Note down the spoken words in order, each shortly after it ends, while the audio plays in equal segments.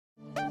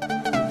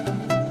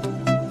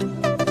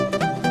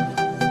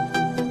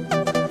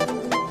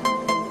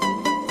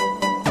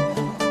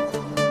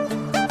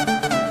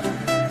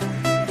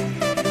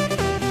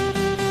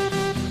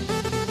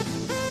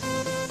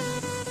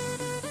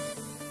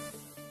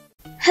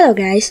Hello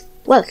guys,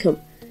 welcome!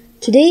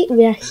 Today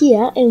we are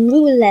here and we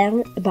will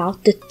learn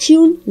about the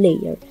tune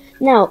layer.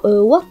 Now,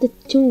 what the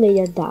tune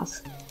layer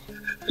does.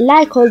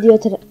 Like all the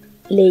other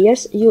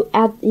layers, you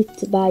add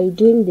it by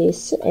doing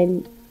this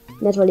and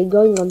naturally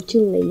going on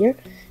tune layer.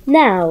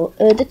 Now,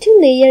 the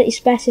tune layer is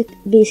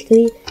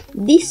basically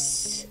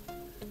this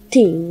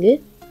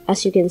thing,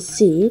 as you can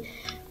see.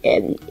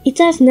 It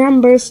has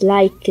numbers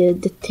like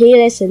the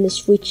tails and the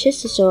switches,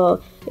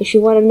 so if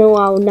you want to know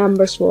how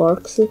numbers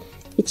works,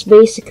 it's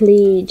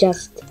basically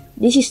just,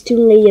 this is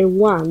tune layer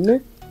 1.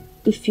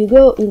 If you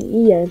go in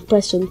here and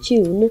press on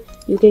tune,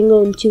 you can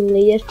go on tune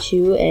layer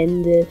 2,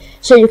 and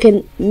so you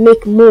can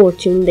make more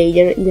tune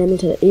layer in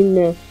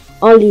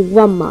only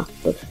one map.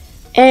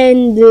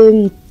 And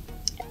the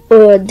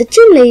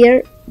tune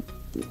layer,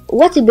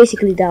 what it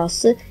basically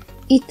does,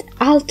 it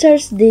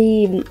alters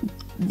the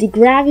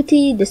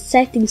gravity, the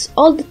settings,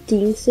 all the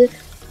things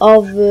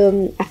of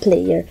a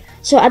player.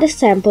 So, as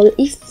example,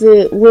 if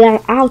we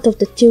are out of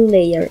the tune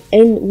layer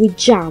and we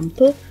jump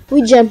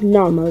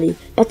normally.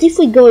 But if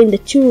we go in the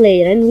tune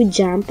layer and we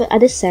jump,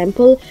 as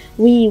example,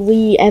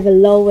 we have a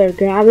lower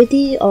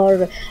gravity,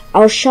 or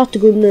our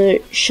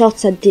shotgun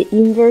shots at the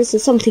inverse,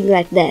 something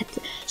like that.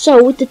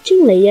 So, with the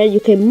tune layer,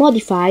 you can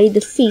modify the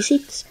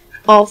physics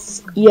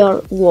of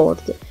your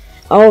world,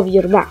 of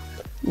your map,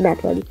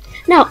 naturally.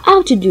 Now,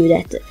 how to do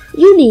that?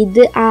 You need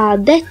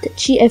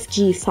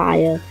 .gfg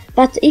file.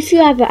 But if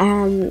you have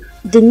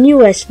the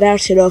newest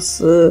version of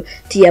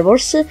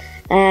TheeVorks,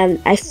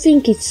 I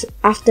think it's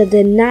after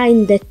the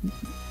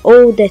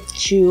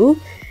 9.0.2,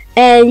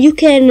 and you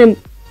can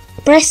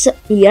press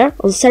here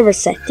on server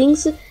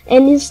settings,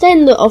 and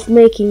instead of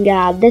making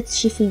a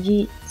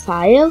 .cfg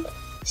file,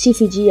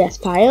 CVGS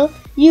file,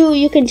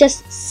 you can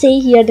just say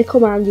here the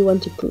command you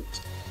want to put.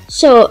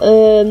 So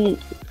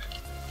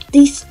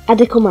these are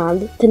the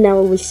command that now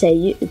I will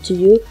say to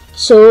you,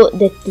 so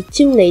that the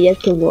tune layer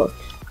can work.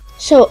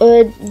 So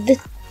the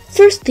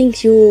first thing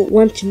you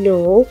want to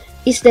know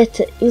is that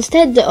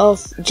instead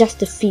of just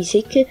the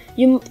physics,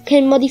 you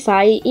can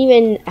modify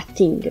even a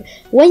thing.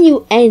 When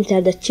you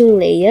enter the tune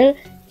layer,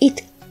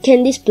 it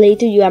can display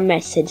to you a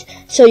message.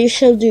 So you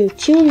shall do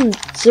tune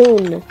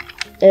zone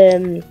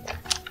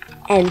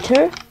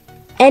enter,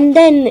 and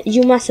then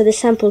you must, as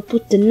example,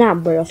 put the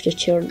number of the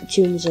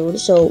tune zone,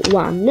 so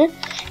 1,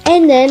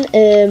 and then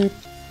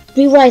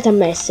rewrite a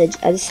message,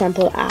 as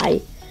example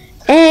I.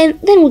 And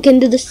then we can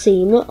do the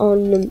same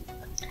on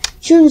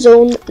tune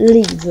zone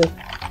leave,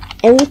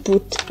 and we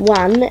put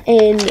 1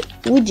 and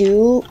we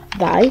do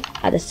by,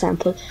 as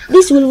example.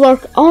 This will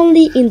work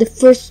only in the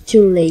first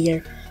tune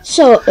layer.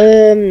 So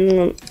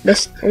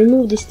let's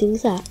remove these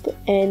things up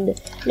and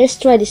let's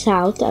try this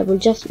out. I will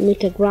just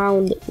make a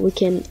ground we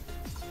can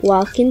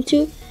walk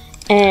into,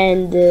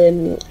 and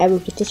I will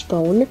put a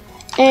spawn,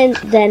 and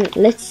then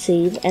let's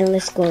save and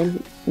let's go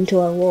into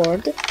our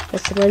world.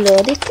 Let's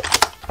reload it.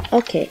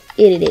 Okay,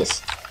 here it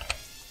is.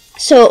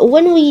 So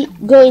when we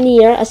go in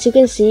here, as you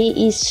can see,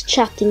 is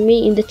chatting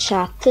me in the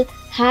chat,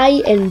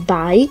 hi and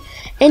bye,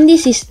 and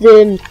this is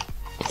the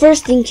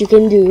first thing you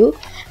can do.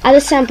 As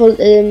example,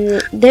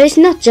 there is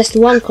not just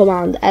one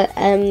command.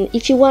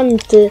 If you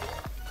want the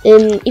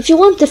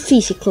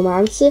physics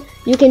commands,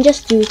 you can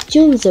just do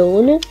tune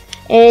zone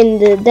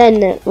and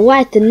then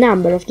write the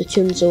number of the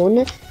tune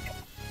zone.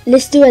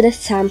 Let's do an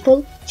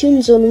example,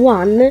 tune zone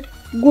 1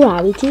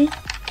 gravity,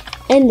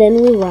 and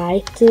then we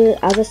write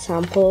as a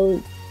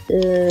sample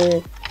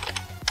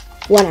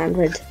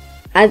 100.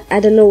 I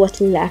don't know what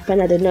will happen,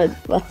 I don't know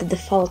what the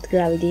default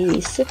gravity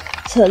is.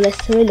 So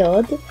let's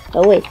reload.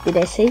 Oh wait, did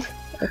I save?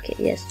 Okay,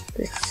 yes,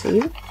 let's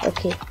save.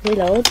 Okay,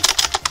 reload.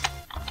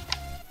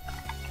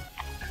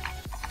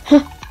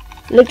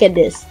 Look at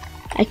this.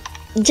 I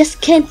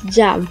just can't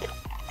jump.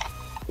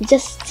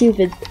 Just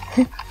stupid.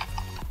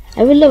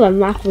 I will love a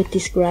map with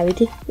this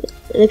gravity.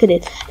 Look at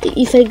it.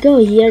 If I go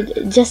here,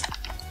 just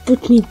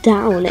put me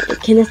down, I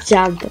cannot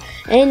jump.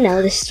 And now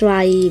let's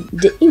try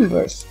the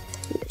inverse.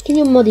 Can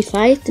you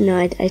modify it? No,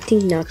 I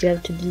think not, you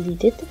have to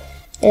delete it.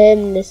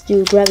 And let's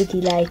do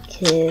gravity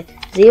like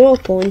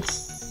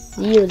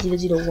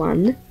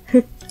 0.0001.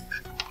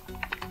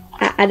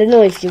 I don't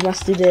know if you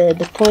must do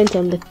the point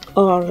on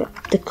or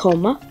the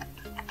comma.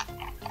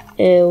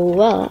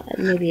 Well,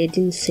 maybe I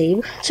didn't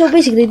save. So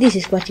basically this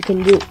is what you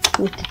can do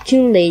with the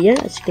tune layer,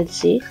 as you can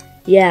see.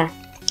 Yeah.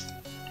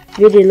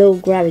 Very low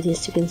gravity,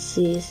 as you can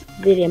see, is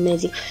very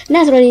amazing.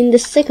 Naturally, in the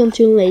second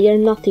tune layer,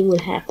 nothing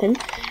will happen,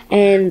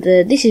 and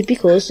this is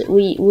because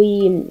we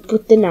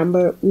put the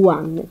number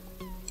 1.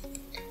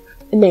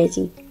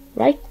 Amazing,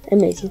 right?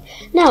 Amazing.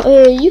 Now,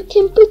 you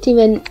can put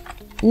even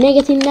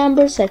negative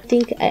numbers. I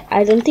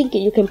don't think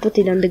you can put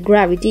it on the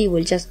gravity. It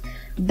will just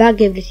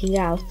bug everything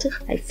out,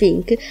 I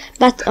think.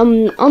 But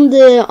on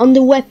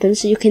the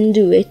weapons, you can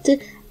do it.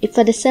 If,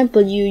 for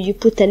example, you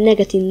put a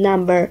negative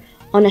number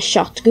on a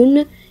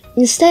shotgun,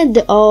 instead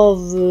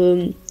of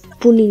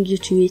pulling you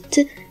to it,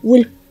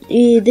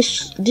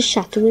 the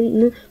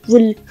shotgun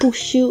will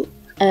push you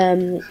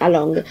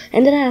along.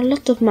 And there are a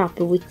lot of maps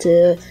with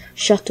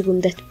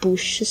shotgun that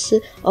pushes,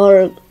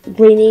 or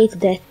grenade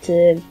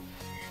that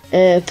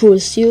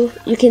pulls you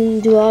can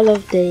do all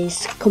of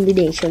these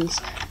combinations.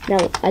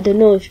 Now I don't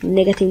know if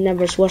negative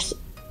numbers was,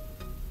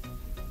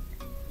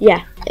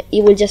 yeah,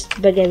 it will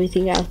just bug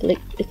everything out. Look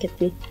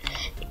at me.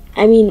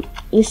 I mean,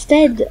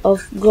 instead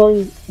of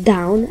going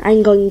down,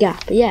 I'm going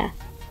up. Yeah,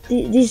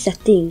 this is a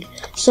thing.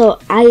 So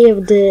I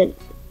have the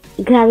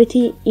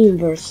gravity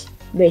inverse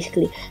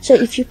basically. So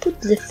if you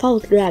put the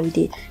default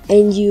gravity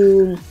and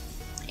you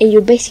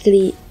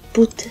basically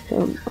put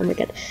oh my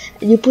god,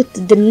 you put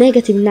the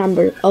negative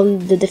number on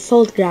the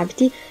default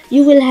gravity,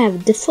 you will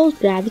have default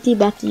gravity,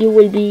 but you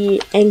will be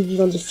hanging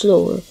on the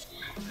floor,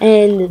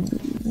 and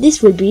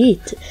this will be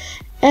it.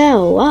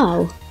 Oh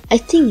wow, I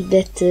think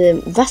that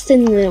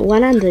Vasten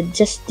 100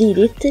 just did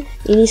it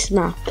in his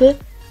map,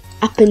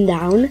 up and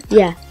down.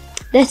 Yeah,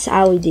 that's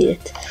how he did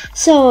it.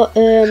 So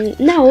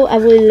now I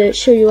will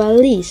show you a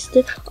list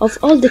of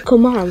all the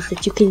commands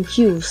that you can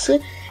use,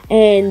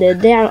 and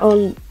they are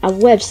on a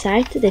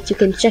website that you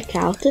can check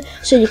out,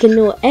 so you can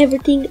know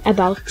everything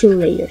about Toon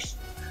Layers.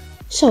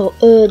 So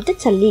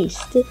that's a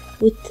list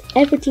with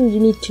everything you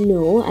need to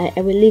know.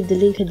 I will leave the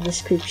link in the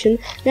description.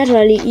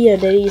 Naturally here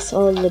there is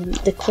all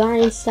the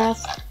client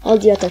stuff, all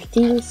the other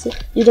things.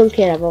 You don't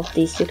care about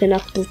this, you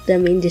cannot put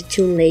them in the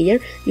Toon Layer.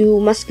 You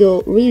must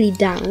go really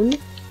down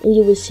and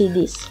you will see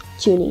these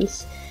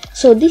tunings.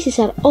 So this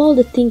are all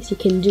the things you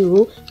can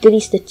do. There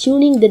is the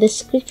tuning, the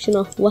description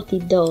of what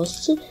it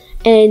does,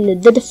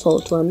 and the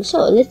default one.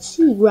 So let's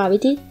see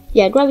gravity.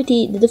 Yeah,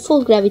 gravity, the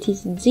default gravity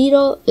is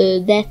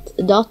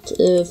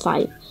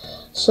 0.5.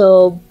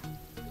 So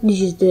this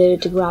is the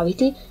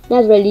gravity.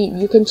 Naturally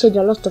you can change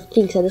a lot of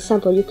things. As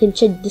example, you can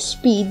change the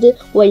speed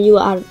when you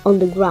are on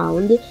the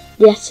ground,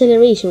 the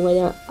acceleration when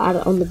you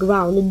are on the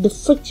ground, and the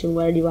friction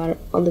when you are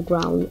on the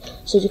ground.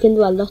 So you can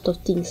do a lot of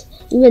things.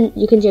 Even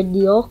you can change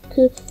the hawk,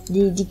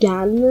 the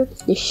gun,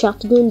 the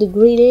shotgun, the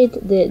grenade,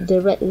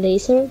 the red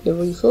laser, the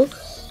rifle,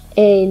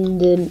 and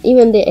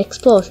even the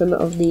explosion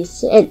of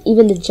this, and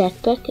even the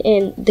jetpack,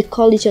 and the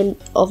collision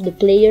of the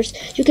players.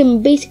 You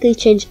can basically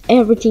change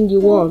everything you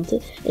want,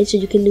 and so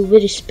you can do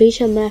very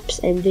special maps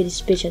and very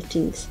special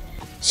things.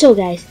 So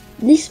guys,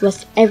 this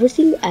was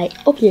everything. I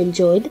hope you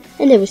enjoyed,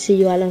 and I will see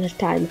you another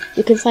time.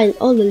 You can find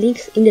all the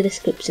links in the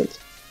description.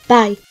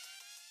 Bye!